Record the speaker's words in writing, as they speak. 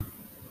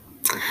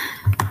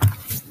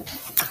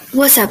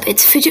What's up?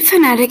 It's Fidget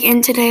Fanatic,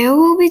 and today I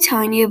will be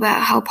telling you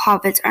about how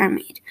poppets are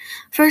made.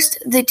 First,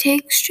 they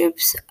take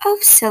strips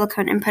of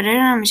silicone and put it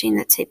on a machine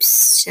that tapes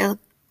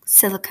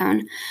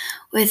silicone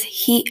with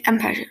heat and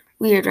pressure.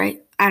 Weird, right?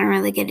 I don't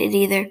really get it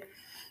either.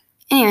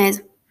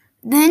 Anyways,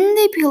 then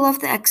they peel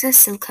off the excess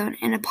silicone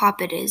and a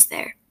poppet is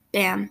there.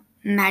 Bam.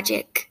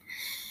 Magic.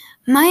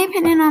 My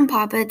opinion on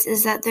poppets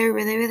is that they're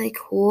really, really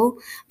cool,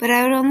 but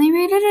I would only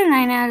rate it a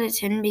 9 out of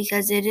 10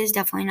 because it is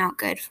definitely not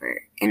good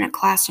for in a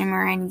classroom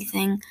or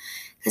anything,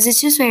 because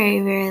it's just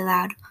very, very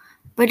loud.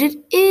 But it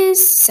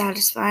is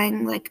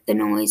satisfying, like the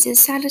noise is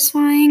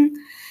satisfying,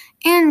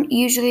 and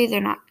usually they're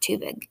not too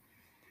big.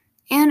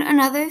 And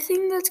another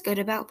thing that's good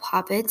about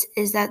poppets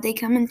is that they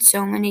come in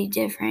so many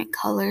different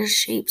colors,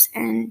 shapes,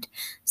 and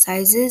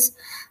sizes.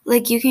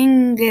 Like you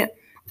can get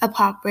a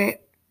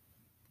poppet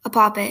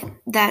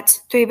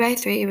that's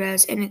 3x3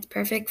 rows, and it's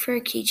perfect for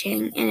a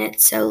keychain, and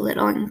it's so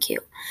little and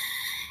cute.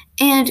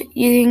 And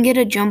you can get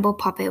a jumbo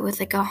poppet with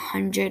like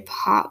 100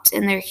 pops,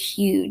 and they're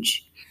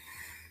huge.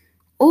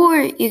 Or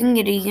you can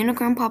get a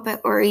unicorn poppet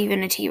or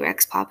even a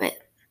T-Rex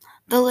poppet.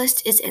 The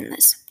list is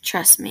endless,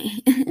 trust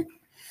me.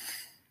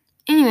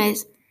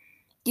 Anyways,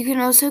 you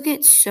can also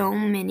get so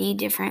many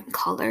different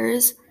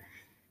colors.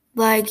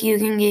 Like you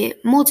can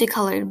get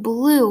multicolored,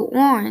 blue,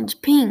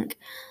 orange, pink,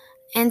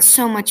 and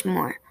so much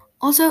more.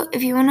 Also,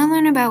 if you want to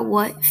learn about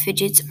what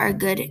fidgets are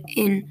good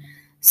in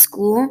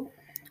school,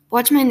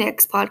 watch my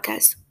next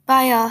podcast.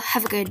 Bye, y'all.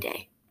 Have a good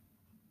day.